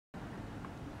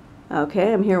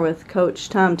Okay, I'm here with Coach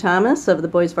Tom Thomas of the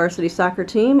boys varsity soccer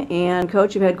team. And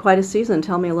Coach, you've had quite a season.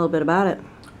 Tell me a little bit about it.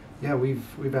 Yeah, we've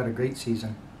had a great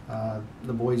season.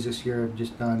 The boys this year have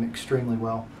just done extremely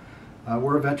well.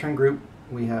 We're a veteran group.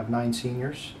 We have 9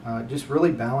 seniors, just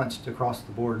really balanced across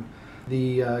the board.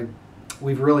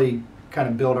 We've really kind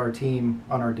of built our team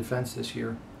on our defense this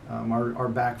year. Our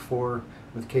back four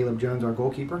with Caleb Jones, our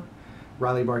goalkeeper.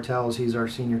 Riley Bartels, he's our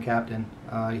senior captain.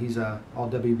 He's a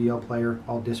all-WBL player,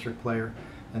 all-district player.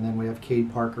 And then we have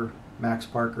Cade Parker, Max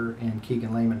Parker, and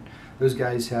Keegan Lehman. Those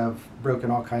guys have broken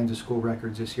all kinds of school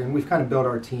records this year. And we've kind of built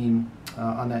our team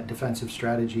on that defensive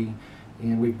strategy.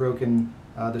 And we've broken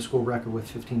the school record with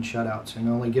 15 shutouts and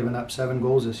only given up 7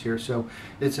 goals this year. So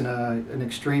it's an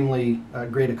extremely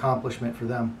great accomplishment for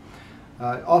them.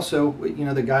 Also, you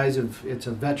know, the guys it's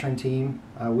a veteran team.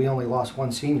 We only lost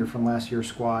 1 senior from last year's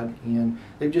squad, and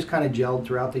they've just kind of gelled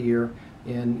throughout the year.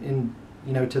 And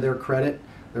you know, to their credit,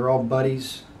 they're all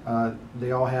buddies.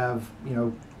 They all have, you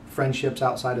know, friendships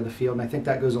outside of the field, and I think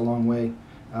that goes a long way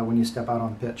when you step out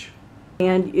on the pitch.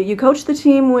 And you coach the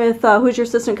team with who's your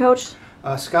assistant coach?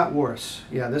 Scott Warris.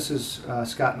 Yeah, this is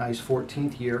Scott and I's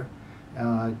 14th year.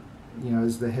 You know,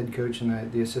 as the head coach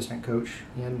and the assistant coach,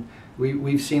 and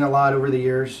we've seen a lot over the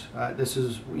years. This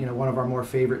is, you know, one of our more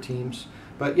favorite teams.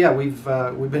 But yeah, we've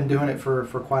been doing it for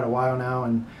quite a while now,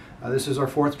 and this is our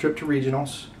 4th trip to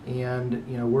regionals. And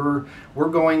you know, we're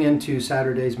going into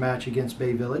Saturday's match against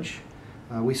Bay Village.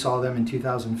 We saw them in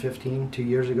 2015, 2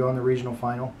 years ago, in the regional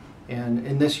final. And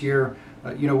in this year,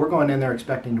 you know, we're going in there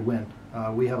expecting to win.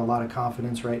 We have a lot of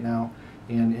confidence right now,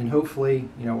 and hopefully,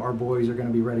 you know, our boys are going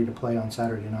to be ready to play on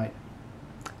Saturday night.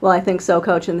 Well, I think so,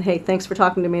 Coach. And hey, thanks for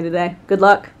talking to me today. Good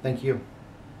luck. Thank you.